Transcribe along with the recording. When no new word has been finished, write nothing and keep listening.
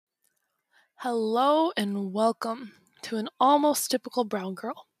Hello and welcome to an almost typical brown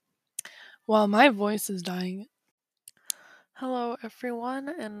girl. While my voice is dying. Hello everyone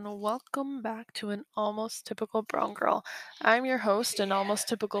and welcome back to an almost typical brown girl. I'm your host, an almost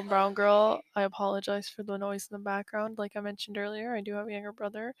typical brown girl. I apologize for the noise in the background. Like I mentioned earlier, I do have a younger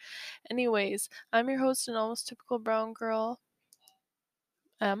brother. Anyways, I'm your host, an almost typical brown girl.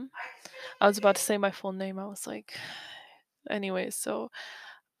 I was about to say my full name. I was like, anyways, so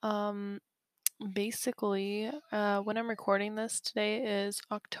um basically, when I'm recording this today is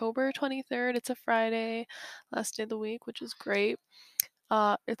October 23rd. It's a Friday, last day of the week, which is great.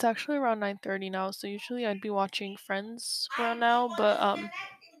 It's actually around 9:30 now, so usually I'd be watching Friends around now, but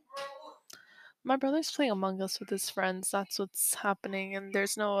my brother's playing Among Us with his friends. That's what's happening, and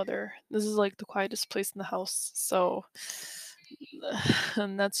there's no other. This is like the quietest place in the house, so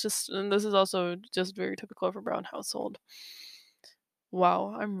and this is also just very typical of a brown household.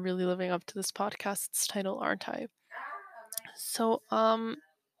 Wow, I'm really living up to this podcast's title, aren't I? So,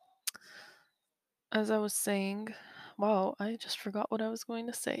 as I was saying, wow, I just forgot what I was going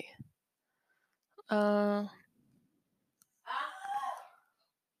to say. Uh,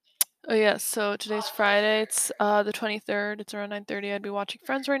 oh yeah, so today's Friday. It's the 23rd. It's around 9:30. I'd be watching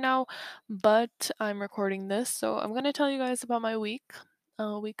Friends right now, but I'm recording this, so I'm gonna tell you guys about my week.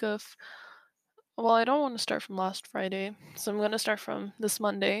 A week of well, I don't want to start from last Friday, so I'm gonna start from this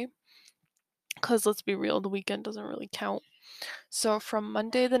Monday, because let's be real, the weekend doesn't really count. So from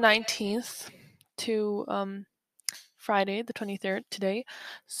Monday the 19th to Friday, the 23rd, today.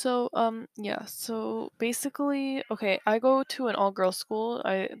 So, yeah, so basically, okay, I go to an all-girls school.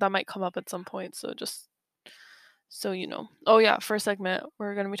 That might come up at some point, so just so you know. Oh yeah, first segment,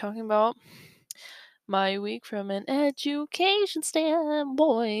 we're gonna be talking about my week from an education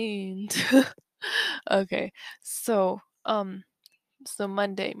standpoint. Okay, so,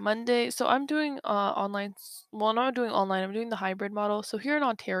 Monday. So I'm doing online. Well, I'm not doing online. I'm doing the hybrid model. So here in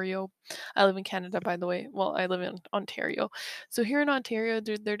Ontario, I live in Canada, by the way. Well, I live in Ontario. So here in Ontario,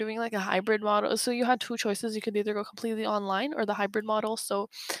 they're doing like a hybrid model. So you had two choices. You could either go completely online or the hybrid model. So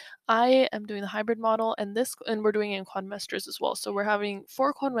I am doing the hybrid model, and we're doing it in quadmesters as well. So we're having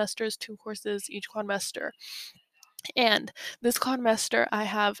 4 quadmesters, 2 courses each quadmester. And this quadmester, I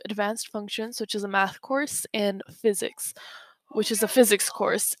have advanced functions, which is a math course, and physics, which is a physics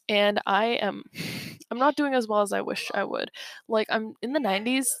course, and I'm not doing as well as I wish I would. Like I'm in the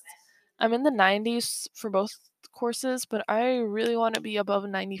 90s. I'm in the 90s for both courses, but I really want to be above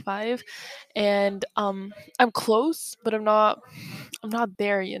 95, and I'm close, but I'm not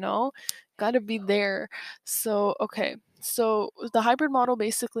there, you know? Got to be there. So, okay. So, the hybrid model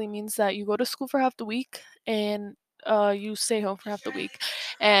basically means that you go to school for half the week and you stay home for half the week,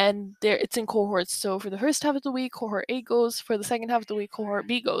 and there it's in cohorts. So for the first half of the week, cohort A goes. For the second half of the week, cohort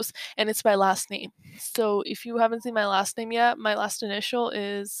B goes, and it's by last name. So if you haven't seen my last name yet, my last initial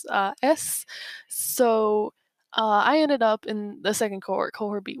is S. So I ended up in the second cohort,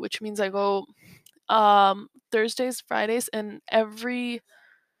 cohort B, which means I go Thursdays, Fridays, and every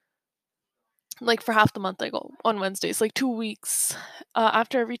like for half the month I go on Wednesdays, like 2 weeks.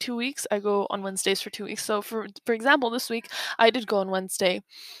 After every 2 weeks, I go on Wednesdays for 2 weeks. So for example, this week I did go on Wednesday.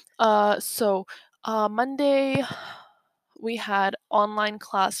 Monday we had online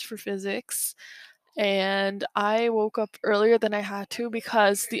class for physics, and I woke up earlier than I had to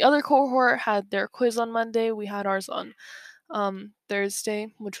because the other cohort had their quiz on Monday. We had ours on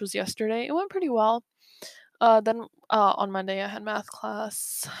Thursday, which was yesterday. It went pretty well. Then on Monday I had math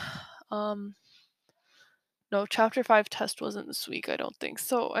class. Um, no, chapter 5 test wasn't this week, I don't think.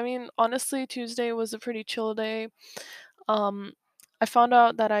 So, I mean, honestly, Tuesday was a pretty chill day. Um, I found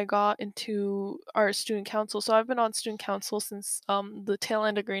out that I got into our student council. So I've been on student council since the tail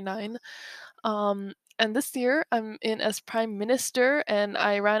end of grade 9. And this year I'm in as prime minister, and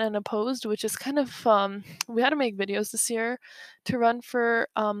I ran unopposed, which is kind of we had to make videos this year to run for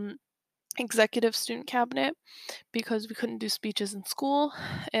executive student cabinet because we couldn't do speeches in school.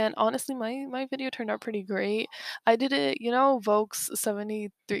 And honestly, my video turned out pretty great. I did it, Vogue's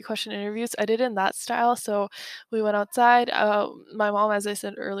 73 question interviews. I did it in that style. So we went outside. My mom, as I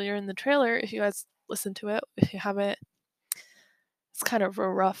said earlier in the trailer, if you guys listen to it, if you haven't, it's kind of a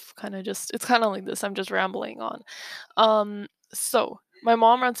rough kind of just it's kind of like this. I'm just rambling on. So my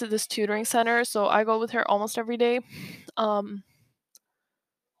mom runs this tutoring center, so I go with her almost every day. Um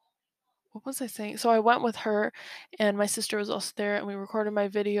what was I saying? So I went with her, and my sister was also there, and we recorded my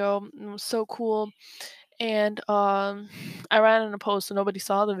video. And it was so cool. And I ran in a post, so nobody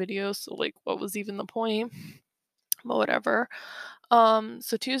saw the video. So like, what was even the point? But whatever.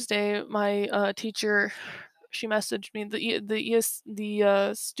 So Tuesday, my teacher she messaged me,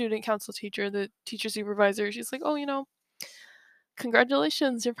 the student council teacher, the teacher supervisor. She's like, "Oh,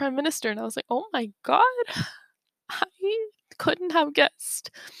 congratulations, you're prime minister." And I was like, "Oh my god." I couldn't have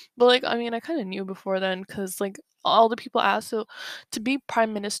guessed. But, like, I mean, I kinda knew before then, cause like, all the people asked, so to be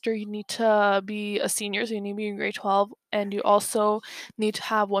prime minister, you need to be a senior, so you need to be in grade 12, and you also need to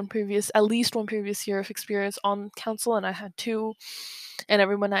have at least 1 previous year of experience on council, and I had 2. And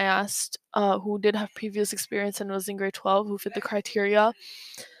everyone I asked, who did have previous experience and was in grade 12, who fit the criteria,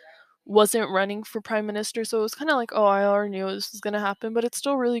 wasn't running for prime minister, so it was kinda like, "Oh, I already knew this was gonna happen," but it's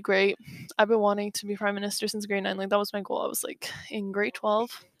still really great. I've been wanting to be prime minister since grade 9, like, that was my goal. I was like, "In grade 12,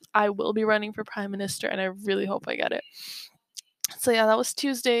 I will be running for prime minister, and I really hope I get it." So, yeah, that was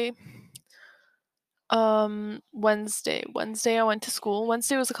Tuesday. Wednesday, I went to school.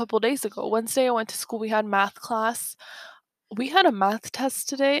 Wednesday was a couple days ago. Wednesday, I went to school, we had math class. We had a math test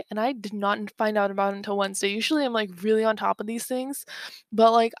today, and I did not find out about it until Wednesday. Usually, I'm, like, really on top of these things,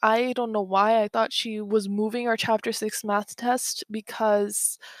 but, like, I don't know why I thought she was moving our chapter 6 math test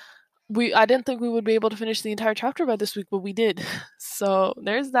because I didn't think we would be able to finish the entire chapter by this week, but we did. So,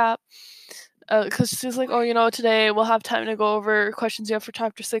 there's that. Because she's like, "Oh, today we'll have time to go over questions you have for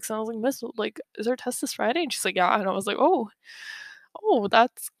chapter 6." And I was like, "Miss, like, is our test this Friday?" And she's like, "Yeah." And I was like, "Oh,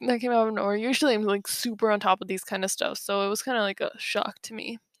 that came out of nowhere." Usually, I'm, like, super on top of these kinda stuff, so it was kinda like a shock to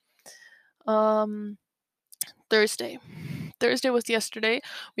me. Um, Thursday. Thursday was yesterday.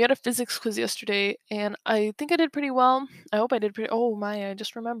 We had a physics quiz yesterday, and I think I did pretty well. I hope I did pretty oh my, I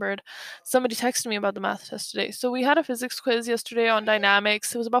just remembered. Somebody texted me about the math test today. So we had a physics quiz yesterday on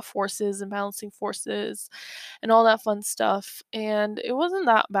dynamics. It was about forces and balancing forces and all that fun stuff, and it wasn't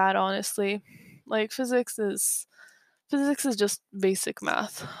that bad, honestly. Like, physics is just basic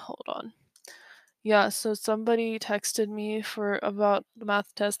math. Hold on. Yeah, so somebody texted me for about the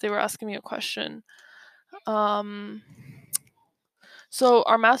math test. They were asking me a question. Um, so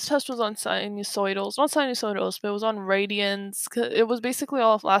our math test was on sinusoidals, not sinusoidals, but it was on radians. It was basically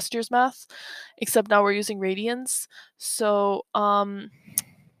all of last year's math, except now we're using radians. So,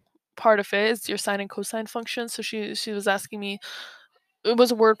 part of it is your sine and cosine functions. So she was asking me. It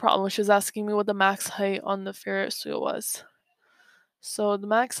was a word problem. She was asking me what the max height on the Ferris wheel was. So the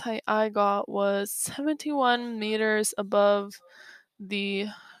max height I got was 71 meters above the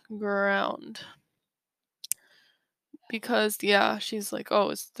ground. Because, yeah, she's like, "Oh,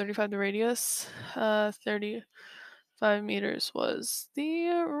 it's 35 the radius?" 35 meters was the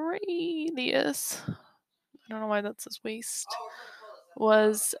radius. I don't know why that says waist.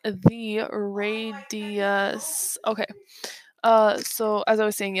 Was the radius. Okay. So as I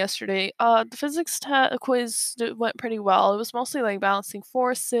was saying yesterday, the physics quiz went pretty well. It was mostly like balancing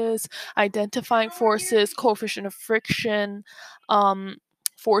forces, identifying forces, coefficient of friction, um,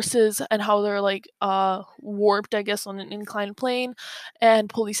 forces and how they're like warped, I guess, on an inclined plane, and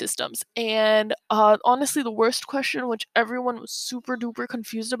pulley systems. And honestly, the worst question, which everyone was super duper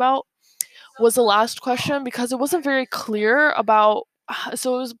confused about, was the last question because it wasn't very clear about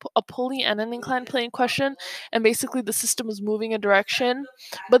so it was a pulley and an inclined plane question, and basically the system was moving a direction.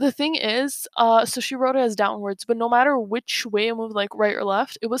 But the thing is, so she wrote it as downwards, but no matter which way it moved, like right or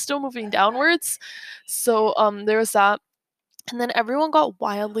left, it was still moving downwards. So there was that. And then everyone got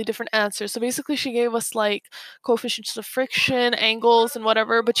wildly different answers. So basically, she gave us like coefficients of friction, angles, and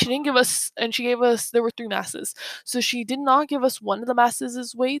whatever, but she didn't give us, and she gave us, there were 3 masses. So she did not give us one of the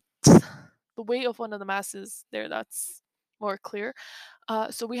masses' weight, the weight of one of the masses there, that's more clear.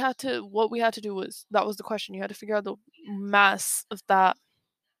 So what we had to do was, that was the question. You had to figure out the mass of that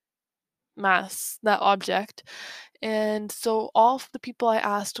object. And so all of the people I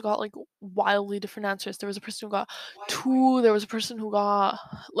asked got like wildly different answers. There was a person who got 2, there was a person who got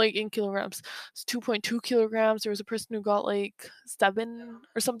like in kilograms, it's 2.2 kilograms, there was a person who got like 7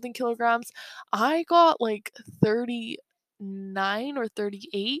 or something kilograms. I got like 39 or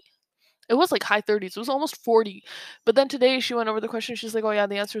 38. It was like high 30s. It was almost 40. But then today she went over the question. She's like, "Oh yeah,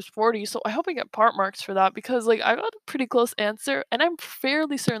 the answer is 40." So I hope I get part marks for that because like I got a pretty close answer, and I'm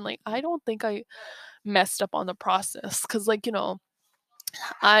fairly certain, like, I don't think I messed up on the process because like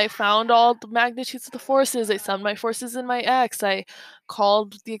I found all the magnitudes of the forces. I summed my forces in my x. I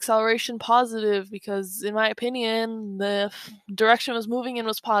called the acceleration positive because in my opinion the direction was moving in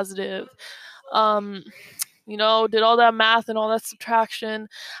was positive. Um did all that math and all that subtraction.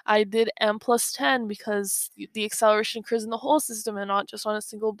 I did m plus 10 because the acceleration occurs in the whole system and not just on a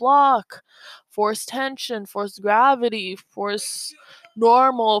single block. Force tension, force gravity, force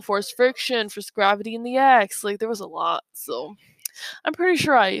normal, force friction, force gravity in the x. Like, there was a lot. So I'm pretty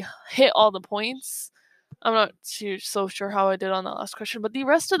sure I hit all the points. I'm not so sure how I did on that last question, but the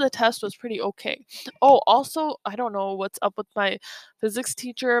rest of the test was pretty okay. Oh, also, I don't know what's up with my physics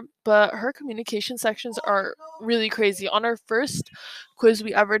teacher, but her communication sections are really crazy. On our first quiz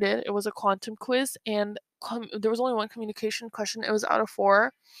we ever did, it was a quantum quiz, and there was only one communication question. It was out of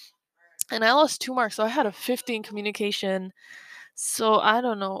four, and I lost 2 marks, so I had a 15 communication. So I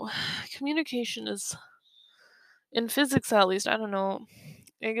don't know. Communication is in physics, at least. I don't know.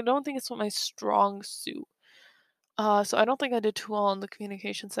 I don't think it's what my strong suit. So I don't think I did too well in the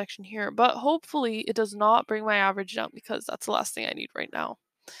communication section here, but hopefully it does not bring my average down because that's the last thing I need right now.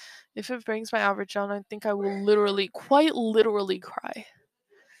 If it brings my average down, I think I will literally, quite literally cry.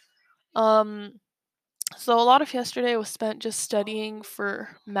 Um, so a lot of yesterday was spent just studying for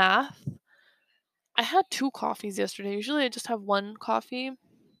math. I had 2 coffees yesterday. Usually I just have 1 coffee,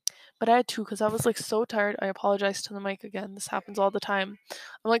 but I had 2 because I was like so tired. I apologize to the mic again. This happens all the time.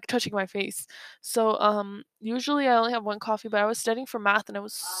 I'm like touching my face. So usually I only have 1 coffee, but I was studying for math and I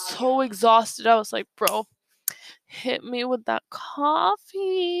was so exhausted. I was like, bro, hit me with that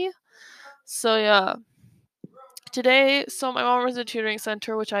coffee. So yeah. Today, so my mom was at a tutoring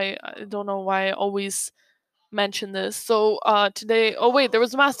center, which I don't know why I always mention this. So today, oh wait, there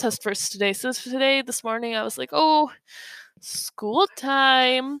was a math test first today. So today, this morning, I was like, oh, school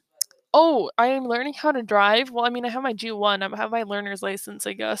time. Oh, I am learning how to drive. Well, I mean, I have my G1. I have my learner's license,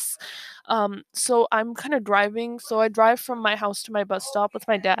 I guess. So I'm kind of driving. So I drive from my house to my bus stop with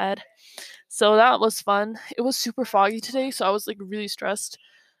my dad. So that was fun. It was super foggy today, so I was like really stressed.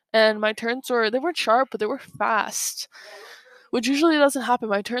 And my turns they weren't sharp, but they were fast, which usually doesn't happen.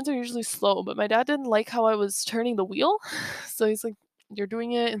 My turns are usually slow, but my dad didn't like how I was turning the wheel. So he's like, you're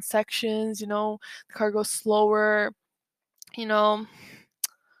doing it in sections, the car goes slower, you know,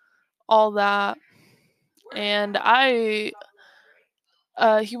 all that. And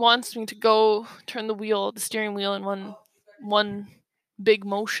he wants me to go turn the steering wheel in one big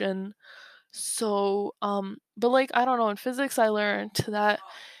motion. So but like I don't know, in physics I learned that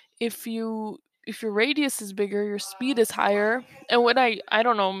if you if your radius is bigger, your speed is higher. And when I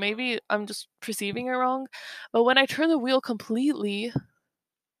don't know, maybe I'm just perceiving it wrong, but when I turn the wheel completely,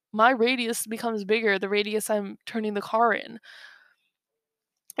 my radius becomes bigger, the radius I'm turning the car in.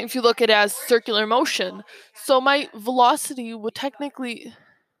 If you look at it as circular motion. So my velocity would technically.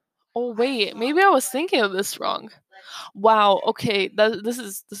 Oh wait, maybe I was thinking of this wrong. Wow, okay, this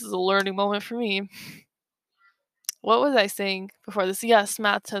is a learning moment for me. What was I saying before this? Yes,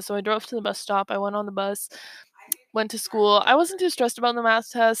 math test. So I drove to the bus stop. I went on the bus, went to school. I wasn't too stressed about the math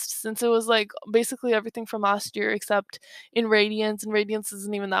test since it was like basically everything from last year except in radians, and radians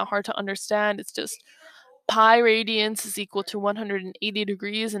isn't even that hard to understand. It's just pi radians is equal to 180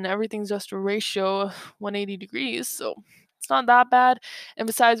 degrees, and everything's just a ratio of 180 degrees. So it's not that bad. And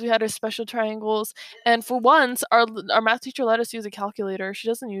besides, we had our special triangles. And for once, our math teacher let us use a calculator. She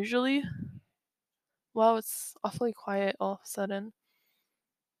doesn't usually. Wow, it's awfully quiet all of a sudden.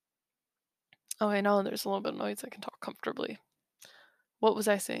 Oh, I know there's a little bit of noise. I can talk comfortably. What was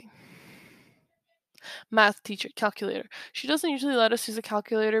I saying? Math teacher, calculator. She doesn't usually let us use a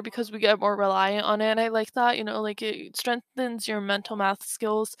calculator because we get more reliant on it. And I like that, like it strengthens your mental math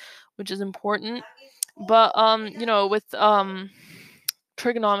skills, which is important. But with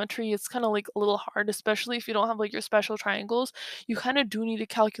trigonometry, it's kind of like a little hard, especially if you don't have like your special triangles. You kind of do need a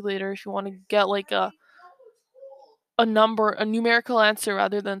calculator if you want to get like a number, a numerical answer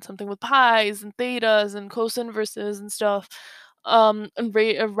rather than something with pi's and thetas and cos inverses and stuff, and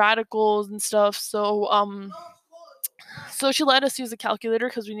radicals and stuff. So she let us use a calculator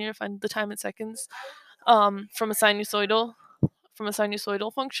because we need to find the time in seconds, from a sinusoidal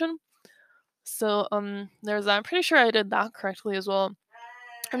function. So there's that. I'm pretty sure I did that correctly as well.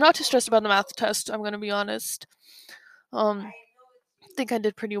 I'm not too stressed about the math test. I'm gonna be honest. I think I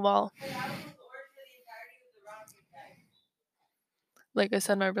did pretty well. Like I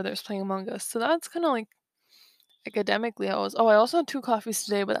said, my brother's playing Among Us, so that's kind of like academically I was. Oh, I also had 2 coffees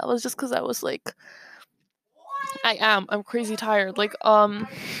today, but that was just because I was like, I'm crazy tired. Like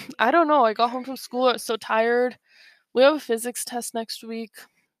I don't know. I got home from school. I was so tired. We have a physics test next week.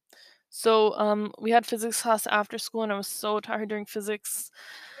 So we had physics class after school and I was so tired during physics.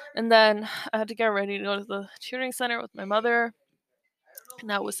 And then I had to get ready to go to the tutoring center with my mother.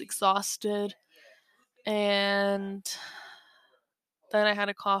 And I was exhausted. And then I had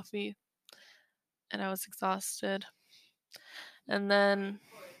a coffee and I was exhausted. And then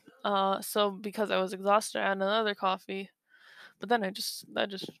so because I was exhausted, I had another coffee. But then that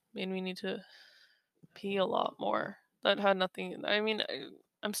just made me need to pee a lot more. That had nothing. I mean,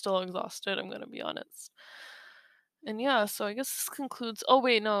 I'm still exhausted. I'm gonna be honest. And yeah, so I guess this concludes. Oh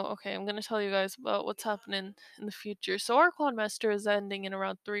wait, no, okay, I'm gonna tell you guys about what's happening in the future. So our quadmester is ending in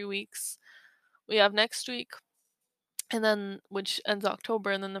around 3 weeks. We have next week, and then which ends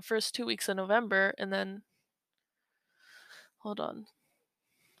October, and then the first 2 weeks of November, and then hold on,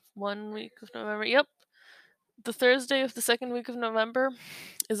 1 week of November. Yep, the Thursday of the second week of November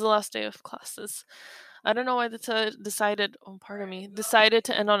is the last day of classes. I don't know why they decided. Oh, pardon me, decided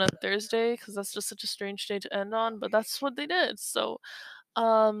to end on a Thursday because that's just such a strange day to end on. But that's what they did. So,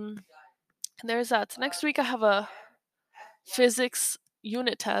 um, there's that. So next week I have a physics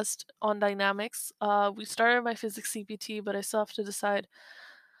unit test on dynamics. We started my physics CPT, but I still have to decide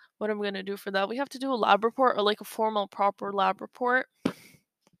what I'm gonna do for that. We have to do a lab report or like a formal, proper lab report.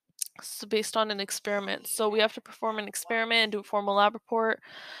 So based on an experiment. So we have to perform an experiment and do a formal lab report.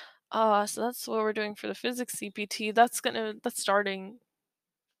 So that's what we're doing for the physics CPT. That's starting.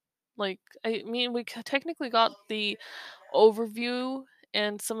 Like I mean, we technically got the overview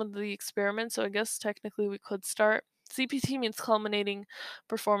and some of the experiments, so I guess technically we could start. CPT means culminating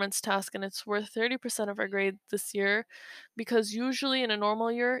performance task, and it's worth 30% of our grade this year, because usually in a normal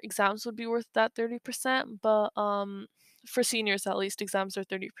year, exams would be worth that 30%, but for seniors at least, exams are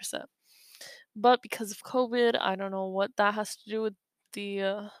 30%. But because of COVID, I don't know what that has to do with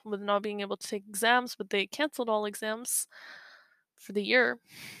with not being able to take exams, but they canceled all exams for the year,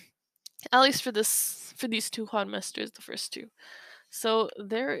 at least for these two quadmesters, the first two. So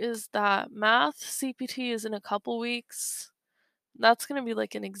there is that. Math CPT is in a couple weeks. That's gonna be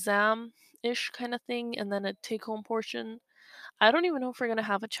like an exam ish kind of thing, and then a take home portion. I don't even know if we're gonna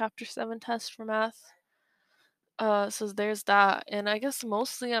have a chapter 7 test for math. So there's that. And I guess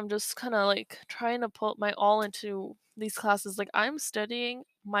mostly I'm just kind of like trying to put my all into these classes. Like I'm studying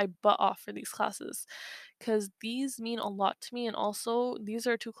my butt off for these classes because these mean a lot to me. And also, these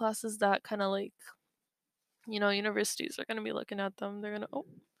are two classes that kind of like, universities are going to be looking at them. They're going to, oh,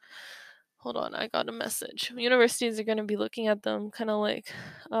 hold on, I got a message. Universities are going to be looking at them kind of like,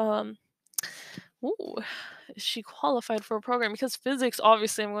 um, ooh, is she qualified for a program? Because physics,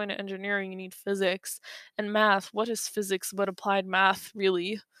 obviously, I'm going to engineering, you need physics. And math, what is physics but applied math,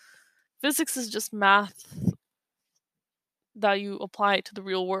 really? Physics is just math that you apply to the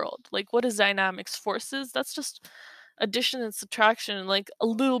real world. Like, what is dynamics? Forces? That's just addition and subtraction, like a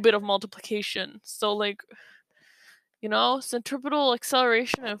little bit of multiplication. So, like, centripetal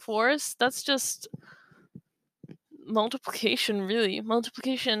acceleration and force, that's just multiplication, really.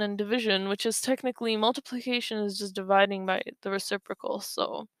 Multiplication and division, which is technically multiplication is just dividing by the reciprocal.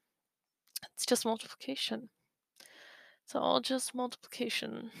 So it's just multiplication. It's all just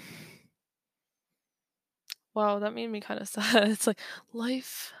multiplication. Wow, that made me kind of sad. It's like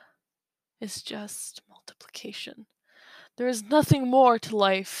life is just multiplication. There is nothing more to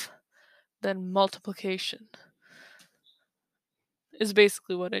life than multiplication. Is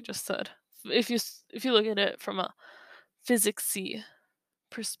basically what I just said. If you look at it from a physicsy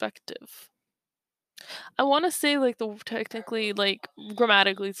perspective. I want to say like the technically like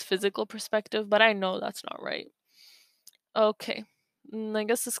grammatically it's physical perspective, but I know that's not right. Okay. I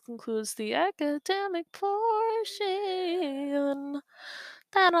guess this concludes the academic portion.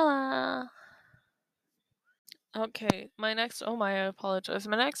 Ta-da! Okay, my next. Oh my, I apologize.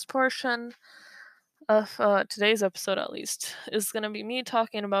 My next portion of today's episode, at least, is gonna be me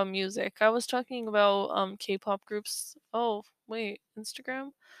talking about music. I was talking about K-pop groups. Oh wait, Instagram.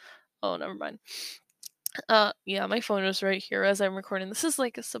 Oh, never mind. Yeah, my phone is right here as I'm recording. This is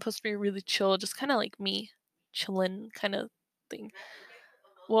like supposed to be really chill, just kind of like me, chillin' kind of thing.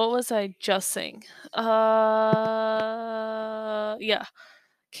 What was I just saying? Yeah,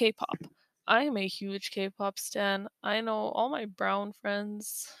 K-pop. I am a huge K-pop stan. I know all my brown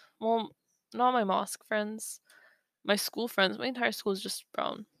friends. Well, not my mosque friends. My school friends. My entire school is just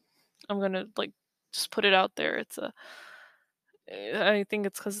brown. I'm gonna like just put it out there. I think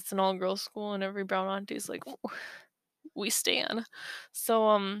it's because it's an all-girls school and every brown auntie is like, we stan.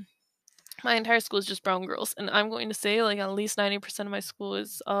 So my entire school is just brown girls, and I'm going to say like at least 90% of my school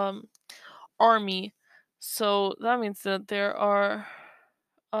is army. So that means that there are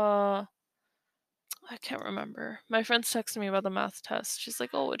uh I can't remember. My friend's texting me about the math test. She's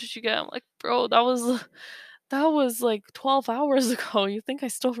like, "Oh, what did you get?" I'm like, "Bro, that was like 12 hours ago. You think I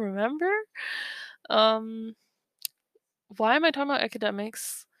still remember?" Um why am I talking about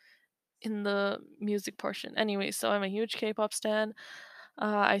academics in the music portion? Anyway, so I'm a huge K-pop stan.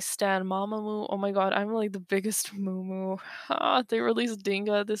 I stan Mamamoo. Oh my god, I'm like the biggest Moo. They released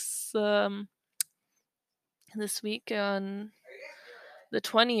Dinga this week on the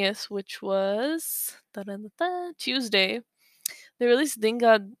 20th, which was Tuesday. They released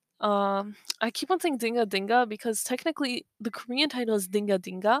Dinga I keep on saying Dinga Dinga because technically the Korean title is Dinga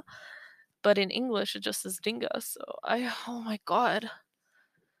Dinga, but in English it just says Dinga. So oh my god, I'm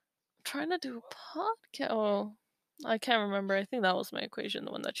trying to do a podcast. Oh, I can't remember. I think that was my equation,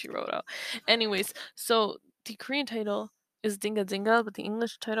 the one that she wrote out. Anyways, so the Korean title is Dinga Dinga, but the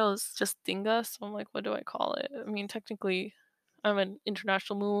English title is just Dinga. So I'm like, what do I call it? I mean, technically, I'm an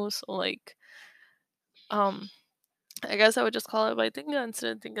international move, so like, um, I guess I would just call it by Dinga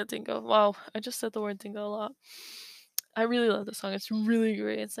instead of Dinga Dinga. Wow, I just said the word Dinga a lot. I really love the song. It's really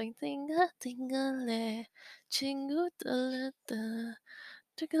great. It's like Dinga Dingale, Chingu da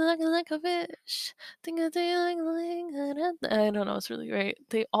Chicken like a fish. Dinga ding I don't know. It's really great.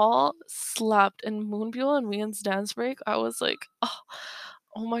 They all slapped, and Moonbyul and Wien's dance break. I was like,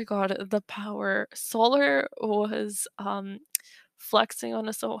 oh my god, the power. Solar was flexing on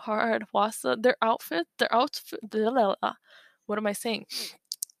us so hard. Wasa, their outfit. What am I saying?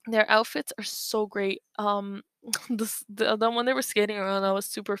 Their outfits are so great. The when they were skating around, that was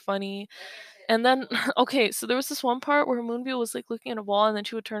super funny. And then okay, so there was this one part where Moonbyul was like looking at a wall and then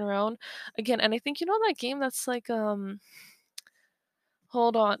she would turn around again. And I think you know that game that's like hold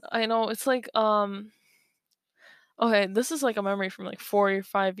on. I know it's like okay, this is like a memory from like 4 or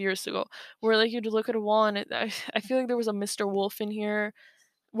 5 years ago where like you'd look at a wall and I feel like there was a Mr. Wolf in here.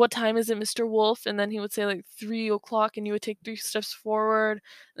 What time is it, Mr. Wolf? And then he would say like 3 o'clock and you would take 3 steps forward.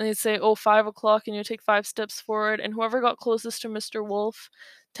 And he'd say, oh, 5 o'clock and you would take 5 steps forward. And whoever got closest to Mr. Wolf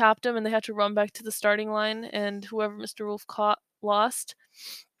tapped him and they had to run back to the starting line. And whoever Mr. Wolf caught lost.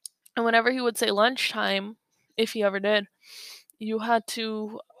 And whenever he would say lunchtime, if he ever did, you had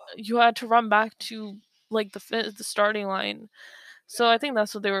to you had to run back to like the starting line. So I think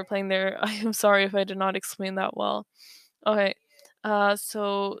that's what they were playing there. I am sorry if I did not explain that well. Okay.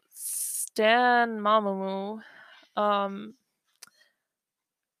 So Stan Mamamoo. Um,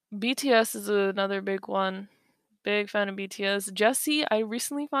 BTS is another big one. Big fan of BTS. Jessie, I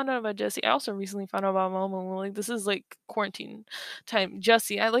recently found out about Jessie. I also recently found out about Mamamoo. Like this is like quarantine time.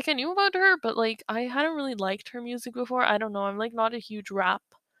 Jessie, I knew about her, but like I hadn't really liked her music before. I don't know. I'm like not a huge rap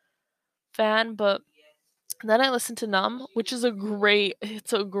fan, but then I listened to Numb, which is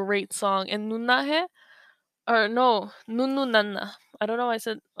it's a great song. And Nunahe, or no, Nunu Nanna. I don't know why I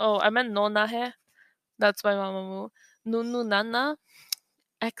said, oh, I meant Nonahe. That's by Mamamoo. Nunu Nana,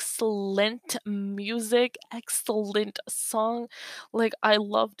 excellent music, excellent song. Like I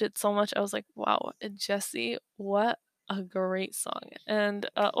loved it so much. I was like, wow, Jesse, what a great song. And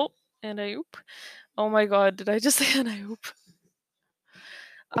and Ayup. Oh my god, did I just say an Ayup?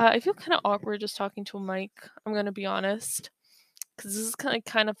 I feel kind of awkward just talking to a mic. I'm gonna be honest, because this is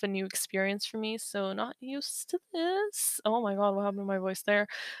kind of a new experience for me. So not used to this. Oh my god, what happened to my voice there?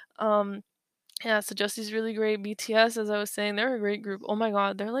 Um, Yeah, so Jesse's really great. BTS, as I was saying, they're a great group. Oh my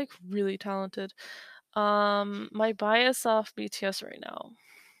god, they're like really talented. My bias off BTS right now.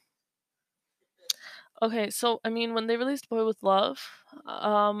 Okay, so I mean, when they released Boy with Love,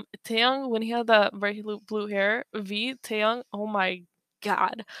 Taeyong, when he had that bright blue hair, Taeyong, oh my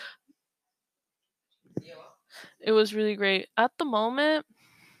god, it was really great. At the moment,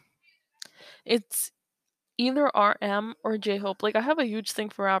 it's either RM or J-Hope. Like I have a huge thing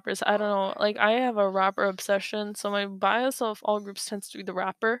for rappers. I don't know. Like I have a rapper obsession, so my bias of all groups tends to be the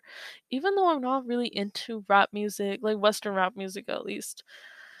rapper. Even though I'm not really into rap music, like Western rap music at least.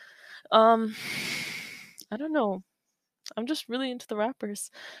 Um I don't know. I'm just really into the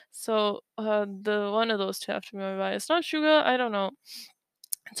rappers. So the one of those two have to be my bias. Not Suga, I don't know.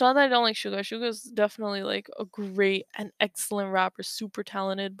 It's not that I don't like Suga. Suga's definitely like a great and excellent rapper, super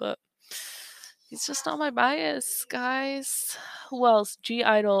talented, but he's just not my bias, guys. Who else? G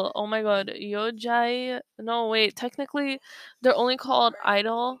Idol. Oh my god. Yojai. No, wait. Technically, they're only called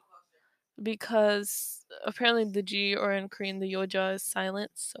Idol because apparently the G or in Korean the Yoja is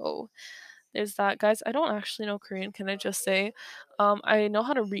silent. So there's that. Guys, I don't actually know Korean, can I just say? I know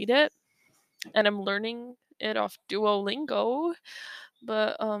how to read it and I'm learning it off Duolingo,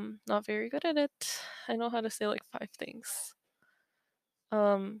 but not very good at it. I know how to say like five things.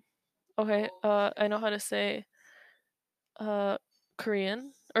 Um okay, I know how to say uh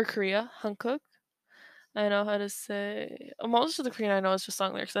Korean or Korea, Hankook. I know how to say most of the Korean I know is just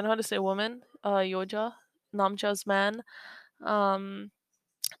song lyrics. I know how to say woman, Yoja, Namja's man. Um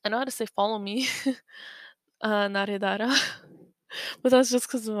I know how to say follow me, Naredara. But that's just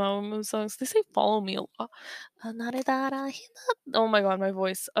because of Mamamoo songs. They say follow me a lot. Naredara oh my god, my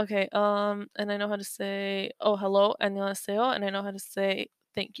voice. Okay, and I know how to say oh hello, 안녕하세요, and I know how to say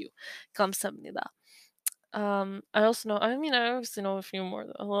thank you. 감사합니다. I obviously know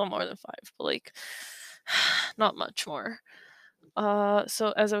a little more than five, but like not much more.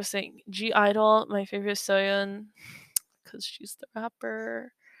 So as I was saying, G Idol, my favorite Soyeon, because she's the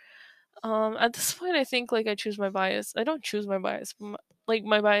rapper. At this point, I think like I choose my bias. I don't choose my bias, but like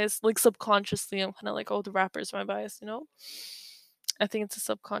my bias, like subconsciously, I'm kind of like, oh, the rapper's my bias, you know. I think it's a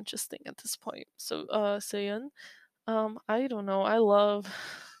subconscious thing at this point. So, Soyeon, I don't know. I love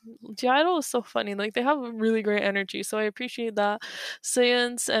G Idol is so funny. Like they have a really great energy, so I appreciate that.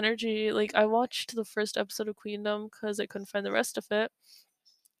 Soyeon's energy. Like I watched the first episode of Queendom because I couldn't find the rest of it,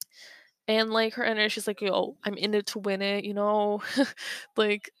 and like her energy, she's like, "Yo, I'm in it to win it," you know.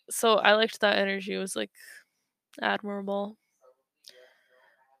 Like so, I liked that energy. It was like admirable.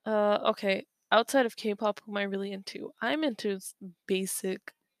 Okay. Outside of K-pop, who am I really into? I'm into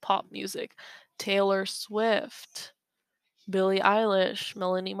basic pop music. Taylor Swift, Billie Eilish,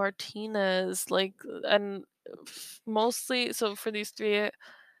 Melanie Martinez, like, and mostly, so for these three,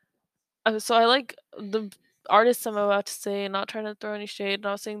 so I like the artists I'm about to say, not trying to throw any shade,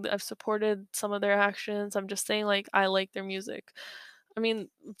 not saying that I've supported some of their actions. I'm just saying, like, I like their music. I mean,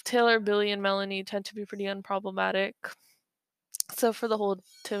 Taylor, Billie, and Melanie tend to be pretty unproblematic. So for the whole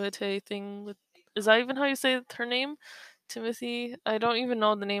Timothy thing with, is that even how you say her name? Timothy? I don't even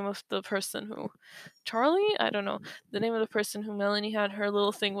know the name of the person who, Charlie? I don't know. The name of the person who Melanie had her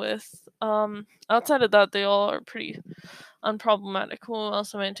little thing with. Outside of that, they all are pretty unproblematic. Who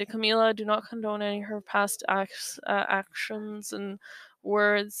else am I into? Camila, do not condone any of her past actions and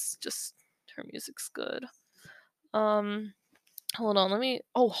words. Just her music's good. Um, Hold on, let me.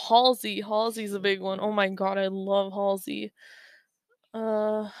 Oh, Halsey. Halsey's a big one. Oh my god, I love Halsey.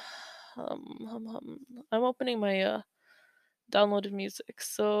 Uh, I'm opening my downloaded music.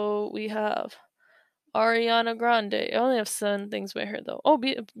 So we have Ariana Grande. I only have 7 things by her though. Oh,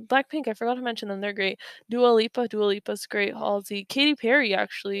 Blackpink. I forgot to mention them. They're great. Dua Lipa. Dua Lipa's great. Halsey. Katy Perry.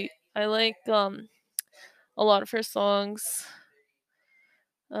 Actually, I like a lot of her songs.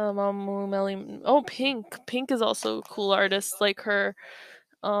 Mamu Melly. Oh, Pink. Pink is also a cool artist like her.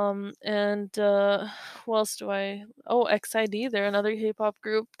 And who else do I? Oh, XID. They're another K-pop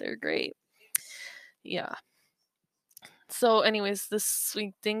group. They're great. Yeah. So, anyways, this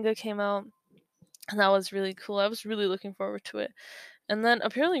week Dinga came out, and that was really cool. I was really looking forward to it. And then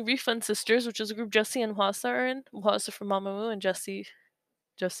apparently Refund Sisters, which is a group Jessie and Hwasa are in. Hwasa from Mamamoo and Jessie.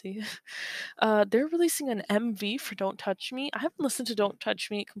 They're releasing an MV for Don't Touch Me. I haven't listened to Don't Touch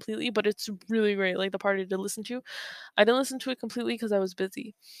Me completely, but it's really great. Like the part I did listen to. I didn't listen to it completely because I was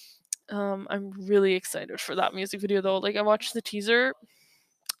busy. I'm really excited for that music video though. Like I watched the teaser.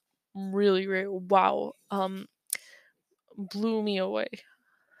 Really great. Wow. Blew me away.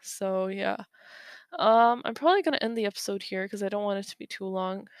 So yeah. I'm probably gonna end the episode here because I don't want it to be too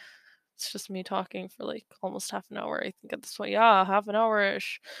long. It's just me talking for like almost half an hour. I think at this point, yeah, half an hour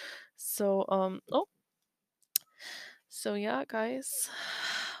ish. So so yeah, guys.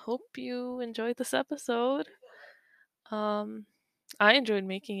 Hope you enjoyed this episode. Um, I enjoyed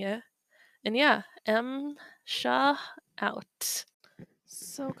making it, and yeah, M Sha out.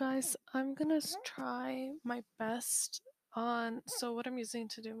 So guys, I'm gonna try my best on. So what I'm using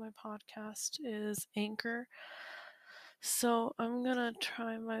to do my podcast is Anchor. So I'm gonna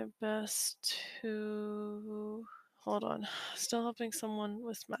try my best to hold on. Still helping someone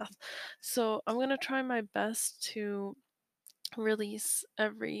with math. So I'm gonna try my best to release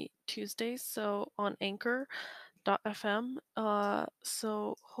every Tuesday. So on Anchor.fm.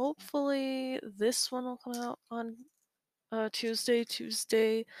 So hopefully this one will come out on Tuesday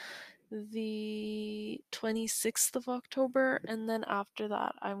the 26th of October, and then after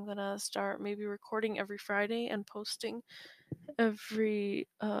that I'm gonna start maybe recording every Friday and posting every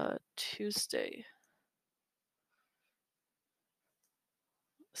Tuesday.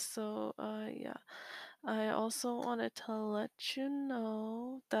 So yeah. I also wanted to let you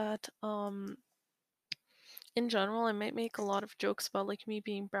know that in general I might make a lot of jokes about like me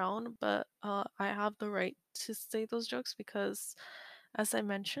being brown, but I have the right to say those jokes because as I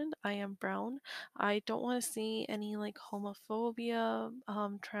mentioned, I am brown. I don't want to see any like homophobia,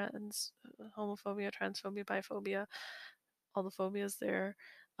 homophobia, transphobia, biphobia, all the phobias there,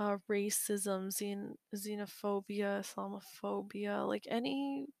 racism, xenophobia, Islamophobia, like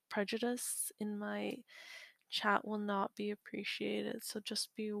any prejudice in my chat will not be appreciated. So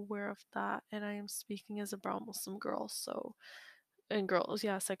just be aware of that. And I am speaking as a brown Muslim girl, so and girls,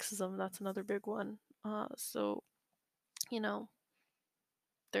 yeah, sexism, that's another big one. So you know,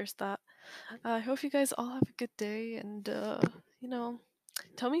 there's that. I hope you guys all have a good day and you know,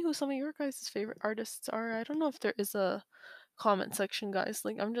 tell me who some of your guys' favorite artists are. I don't know if there is a comment section, guys.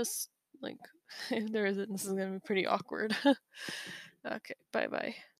 Like I'm just like if there isn't, this is gonna be pretty awkward. Okay, bye bye.